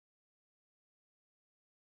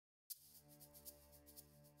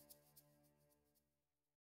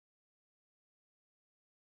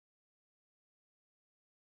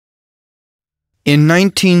In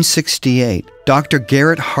 1968, Dr.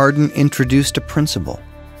 Garrett Hardin introduced a principle.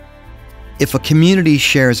 If a community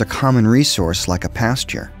shares a common resource like a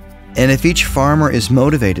pasture, and if each farmer is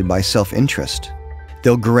motivated by self-interest,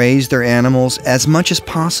 they'll graze their animals as much as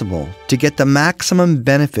possible to get the maximum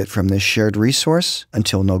benefit from this shared resource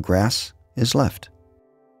until no grass is left.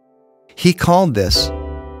 He called this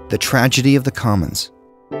the tragedy of the commons.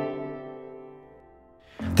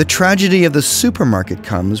 The tragedy of the supermarket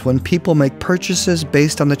comes when people make purchases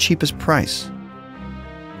based on the cheapest price,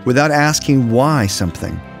 without asking why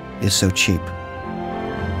something is so cheap.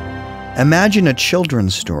 Imagine a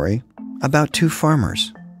children's story about two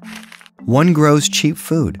farmers. One grows cheap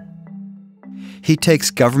food. He takes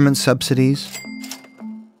government subsidies,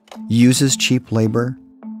 uses cheap labor,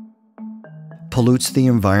 pollutes the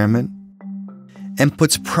environment, and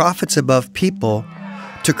puts profits above people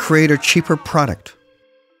to create a cheaper product,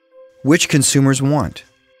 which consumers want.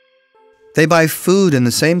 They buy food in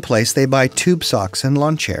the same place they buy tube socks and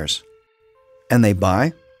lawn chairs, and they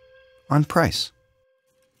buy on price.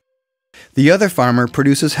 The other farmer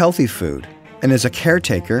produces healthy food and is a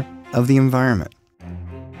caretaker of the environment.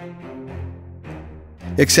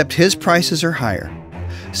 Except his prices are higher,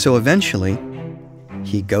 so eventually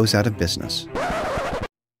he goes out of business.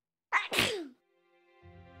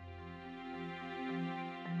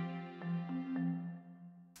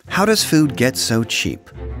 How does food get so cheap?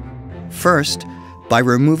 First, by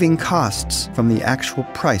removing costs from the actual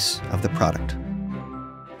price of the product.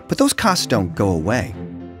 But those costs don't go away.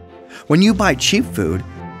 When you buy cheap food,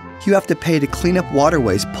 you have to pay to clean up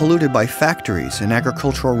waterways polluted by factories and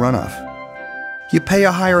agricultural runoff. You pay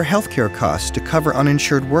a higher healthcare cost to cover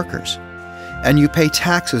uninsured workers. And you pay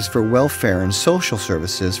taxes for welfare and social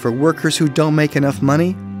services for workers who don't make enough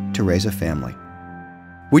money to raise a family.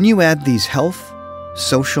 When you add these health,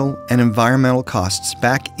 social, and environmental costs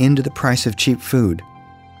back into the price of cheap food,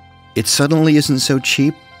 it suddenly isn't so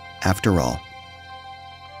cheap after all.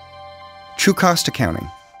 True cost accounting.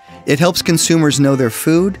 It helps consumers know their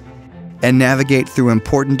food and navigate through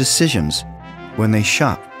important decisions when they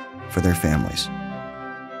shop for their families.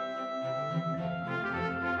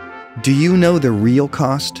 Do you know the real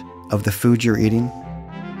cost of the food you're eating?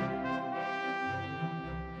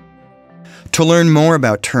 To learn more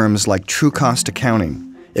about terms like true cost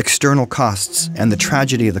accounting, external costs, and the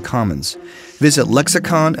tragedy of the commons, visit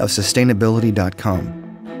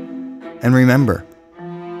lexiconofsustainability.com. And remember,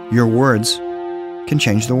 your words can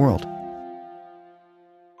change the world.